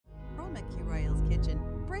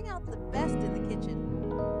out the best in the kitchen.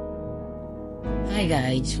 Hi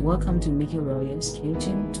guys, welcome to Mickey Royal's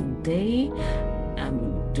Kitchen. Today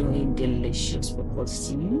I'm doing delicious pawpaw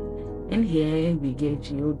stew, and here we give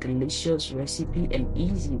you delicious recipe and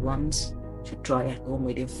easy ones to try at home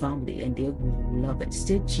with your family, and they will love it.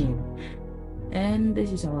 Stay tuned. And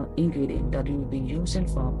this is our ingredient that we will be using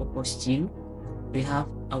for our pawpaw stew. We have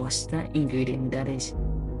our star ingredient, that is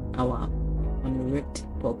our unripped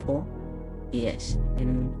pawpaw. Yes,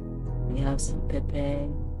 and we have some pepper,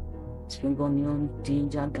 spring onion,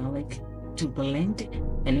 ginger, garlic to blend,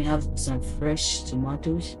 and we have some fresh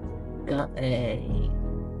tomatoes,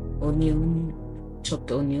 onion,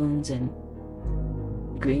 chopped onions, and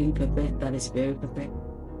green pepper, that is berry pepper,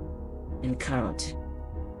 and carrot,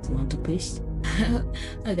 tomato paste.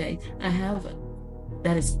 Okay, I have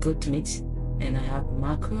that is goat meat, and I have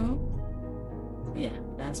mackerel. Yeah,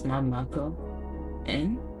 that's my mackerel,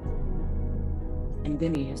 and I'm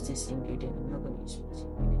going to use this ingredient. I'm not going to use this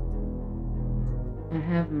ingredient. I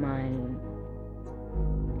have my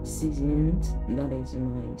seasons, that is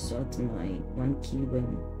my salt, my 1 cube,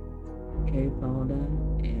 and curry powder,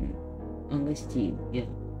 and English tea. Yeah.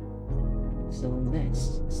 So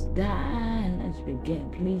let's start. Let's begin.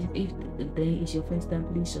 Please, if today is your first time,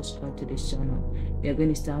 please subscribe to this channel. We are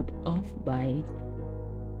going to start off by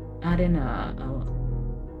adding our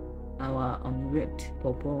unripped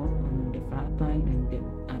pawpaw on the fry pan, and then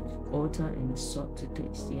add water and salt to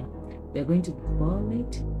taste. Yeah. We're going to boil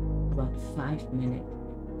it about 5 minutes.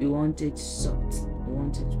 We want it soft. We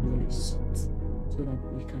want it really soft, so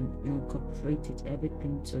that we can incorporate it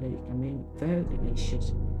everything, so that it can be very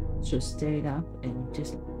delicious. So stir it up and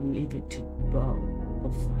just leave it to boil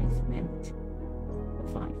for 5 minutes. For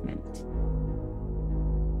 5 minutes.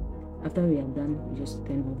 After we are done, you just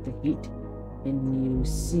turn off the heat and you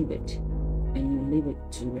sieve it and you leave it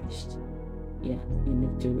to rest. Yeah, you leave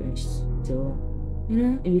it to rest till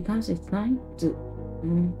it becomes a time to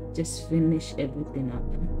just finish everything up.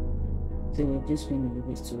 So we're just going to leave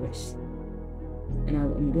it to rest. And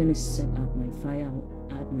I'm going to set up my fire.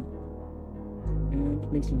 I'll add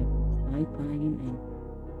place my fry pan, and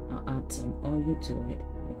I'll add some oil to it.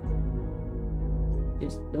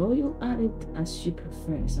 Just the oil, add it as you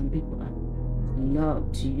prefer. Some people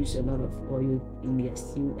love to use a lot of oil in their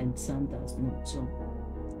stew, and some does not. So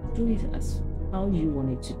do it as how you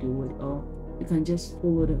want it to do it, or you can just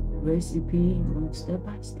follow the recipe step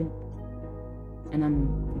by step. And I'm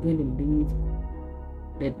going to leave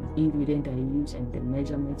the ingredient I use and the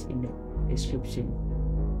measurements in the description.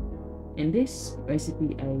 In this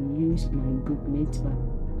recipe, I use my goat meat, but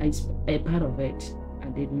a part of it, I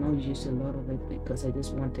did not use a lot of it because I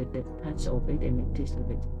just wanted the touch of it and the taste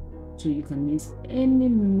of it. So you can use any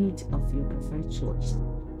meat of your preferred choice.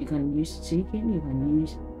 You can use chicken, you can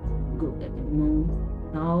use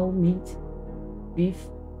cow meat, beef,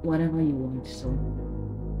 whatever you want. So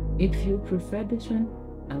if you prefer this one,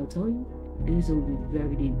 I'll tell you, this will be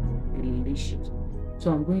very delicious.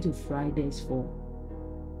 So I'm going to fry this for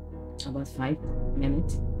about 5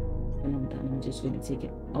 minutes. When I'm done, I'm just going to take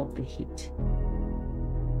it off the heat.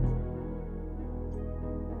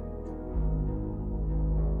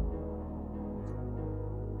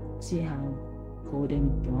 See how golden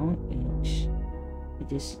brown it looks. I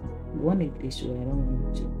just want it this way. I don't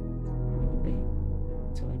want it to. Okay.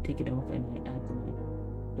 So I take it off and I add my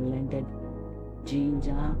blended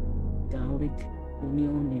ginger, garlic,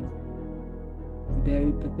 onion, and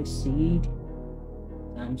berry pepper seed,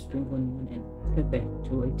 some spring onion, and pepper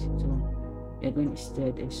to it. So we're going to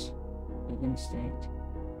stir this. We're going to stir it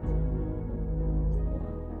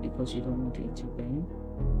because you don't want it to burn.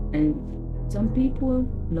 And some people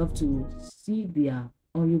love to see their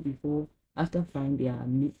oil before, after frying their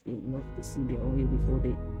meat, they love to see the oil before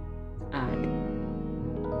they add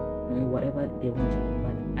whatever they want to do.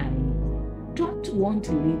 But I don't want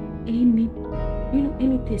to leave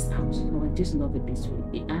any taste out. So I just love it this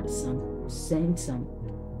way. It adds some scent, some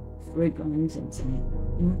fragrance, and some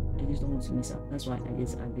I just don't want to miss out. That's why I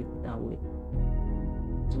just add it that way.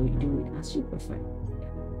 So you do it as you prefer.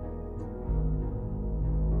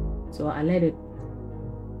 So I let it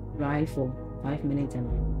fry for 5 minutes, and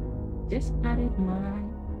I just added my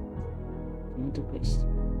tomato paste.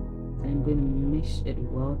 And I'm going to mix it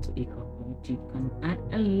well to equal. You can add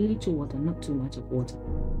a little water, not too much of water,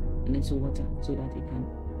 a little water, so that it can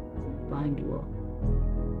bind well.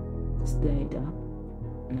 Stir it up,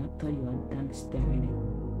 and after you are done stirring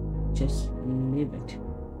it, just leave it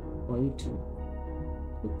for you to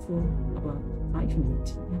cook for about 5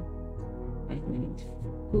 minutes. 5 minutes.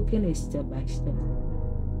 Cooking is step by step.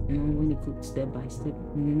 When you cook step by step,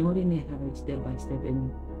 not in a hurry, step by step,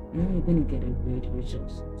 and you're going to get a great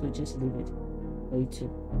result. So just leave it for you to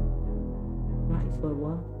fry for a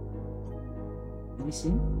while.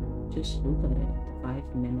 Listen, just look at it.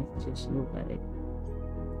 5 minutes, just look at it.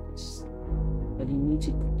 But you need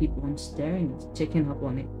to keep on stirring it, checking up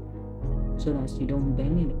on it, so that you don't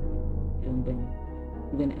burn it. You don't burn it.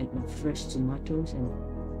 I'm gonna add my fresh tomatoes and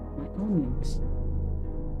my onions.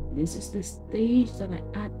 This is the stage that I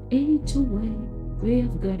add into it. We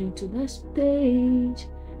have gotten to that stage.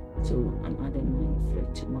 So I'm adding my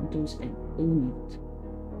fresh tomatoes and onions.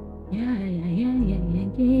 Yeah.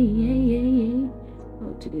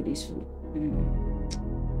 Oh, today this food.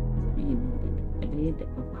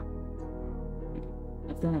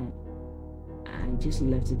 After that, I just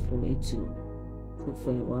left it for it to cook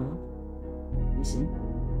for a while. Listen,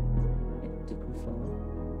 to cook for a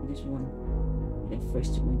while. This one, the fresh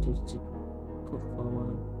tomatoes to cook for a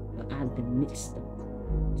while. But add the mixed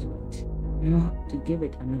to it, to give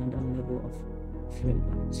it another level of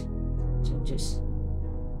fragrance. So just,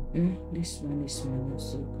 this one is smelling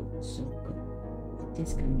so good, so good. I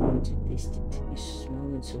just can't wait to taste it. It's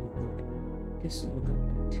smelling so good. Just look at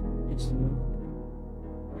it. Just look at it.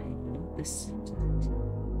 I love the scent of it.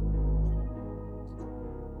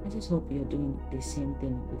 I just hope you're doing the same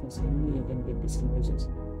thing, because I know you're going to get the same results.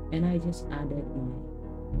 And I just added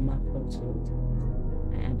my mackerel to it.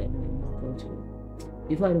 I added my mackerel to it.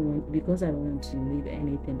 Because I don't want to leave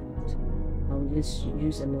anything out, I'll just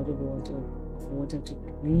use a lot of water to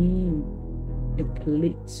clean the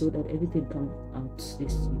plate so that everything comes out the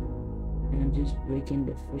stew. And I'm just breaking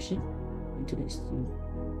the fish into the stew.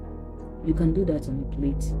 You can do that on a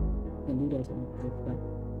plate. But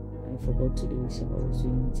I forgot to do it, so I was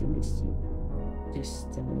doing it in the stew.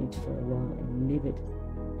 Just stir it for a while and leave it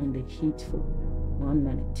on the heat for 1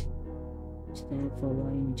 minute. Stir it for a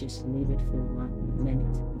while and just leave it for 1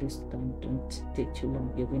 minute. This time don't take too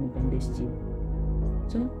long. You're going to burn the stew.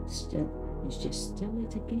 So you just stir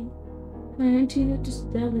it again. Continue to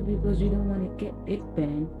stir it because you don't want to get it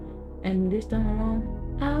burned. And this time around,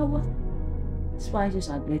 our spices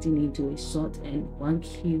are getting into a salt and 1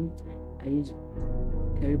 cube. I use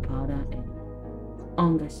curry powder and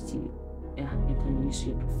onga stew. Yeah, you can use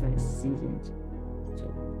your preferred seasons. So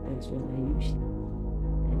that's what I use.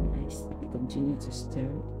 And I continue to stir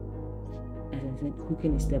it. As I said,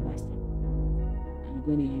 cooking is step by step. I'm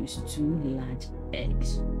going to use 2 large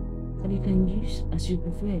eggs, but you can use as you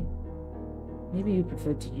prefer. Maybe you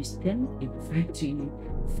prefer to use 10, you prefer to use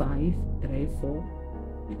 5, 3, 4.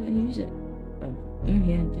 You can use it. But in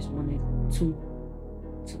here, I just wanted 2.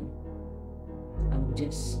 I will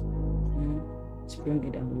just sprinkle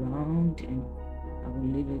it around, and I will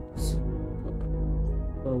leave it to cook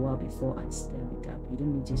for a while before I stir it up. You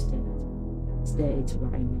don't need to stir it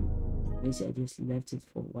right now. Basically, I just left it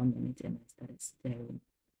for 1 minute and I started stirring.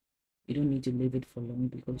 You don't need to leave it for long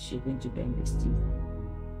because you're going to burn the stew.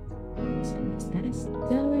 So I started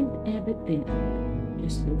stirring everything up.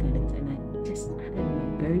 Just look at it, and I just added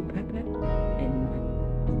my berry pepper and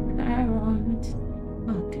my carrot.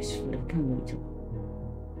 Oh, this food, I can't wait.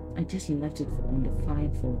 I just left it on the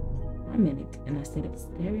fire for 1 minute and I started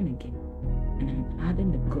stirring again. And I'm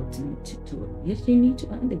adding the goat meat to it. Yes, you need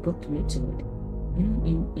to add the goat meat to it.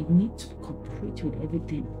 You need to cooperate with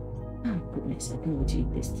everything. Oh goodness, I can't wait to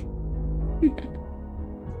eat this thing.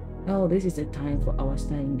 Oh, this is the time for our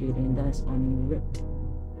star ingredient. That's unripped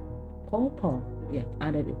pawpaw. Yeah,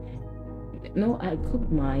 added it. No, I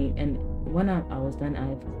cooked mine, and when I was done,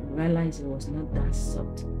 I realized it was not that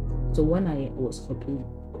soft. So when I was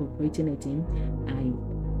incorporating it in, I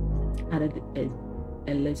added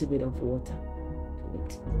a little bit of water to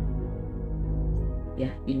it.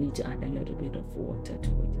 Yeah, you need to add a little bit of water to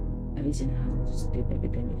it. I've seen how to stir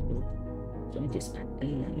everything is good. So I just add a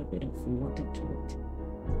little bit of water to it.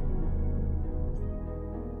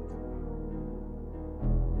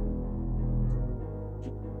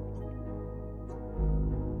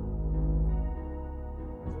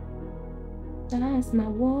 That's my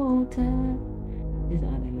water. Just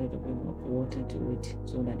add a little bit of water to it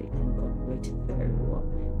so that it can incorporate very well.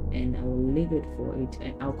 And I will leave it for it.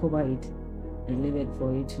 I'll cover it and leave it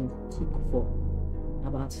for it to cook for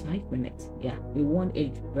about 5 minutes. Yeah, we want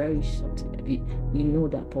it very soft. We know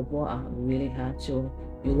that pawpaw are really hard, so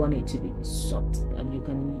you want it to be soft and you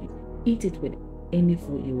can eat it with any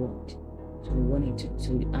food you want. So we want it to,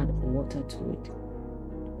 so you add water to it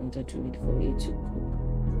for it to cook.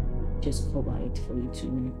 Just cover it for it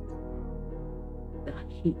to the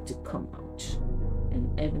heat to come out,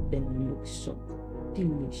 and everything looks so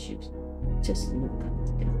delicious. Just look at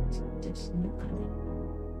that. Just look at it.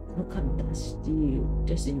 Look at that stew.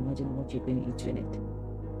 Just imagine what you're going to eat in it.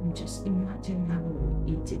 And just imagine how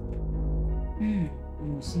we eat it. And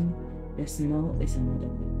you see, the smell is another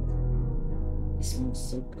level. It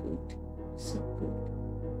smells so good. So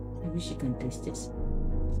good. I wish you can taste this.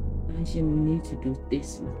 Guys, you need to do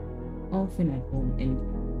this often at home, and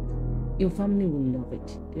your family will love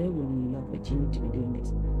it. They will love it. You need to be doing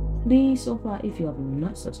this. Please, so far, if you have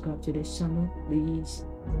not subscribed to this channel, please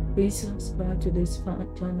subscribe to this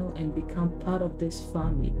channel and become part of this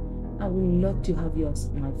family. I would love to have you as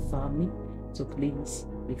my family, so please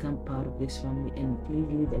become part of this family, and please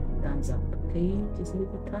leave a thumbs up. Okay, just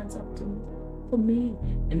leave a thumbs up for me.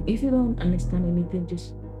 And if you don't understand anything,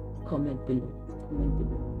 just comment below.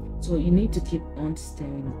 So you need to keep on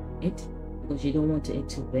stirring it because you don't want it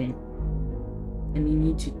to burn, and you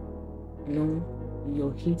need to know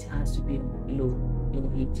your heat has to be on low.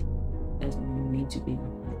 Your heat doesn't need to be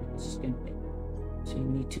on high because it's going to burn. So you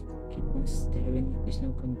need to keep on stirring. It's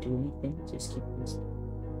not going to do anything. Just keep on stirring.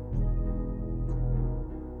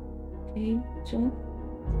 Okay, so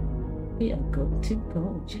we are good to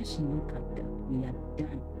go. Just look at that. We are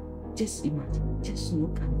done. Just imagine. Just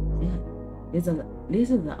look at that.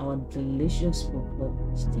 These are our delicious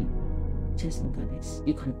pawpaw stew. Just look at this.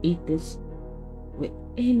 You can eat this with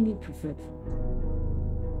any preferred food.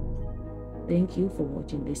 Thank you for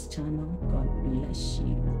watching this channel. God bless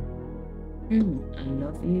you. I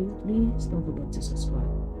love you. Please don't forget to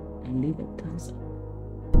subscribe and leave a thumbs up.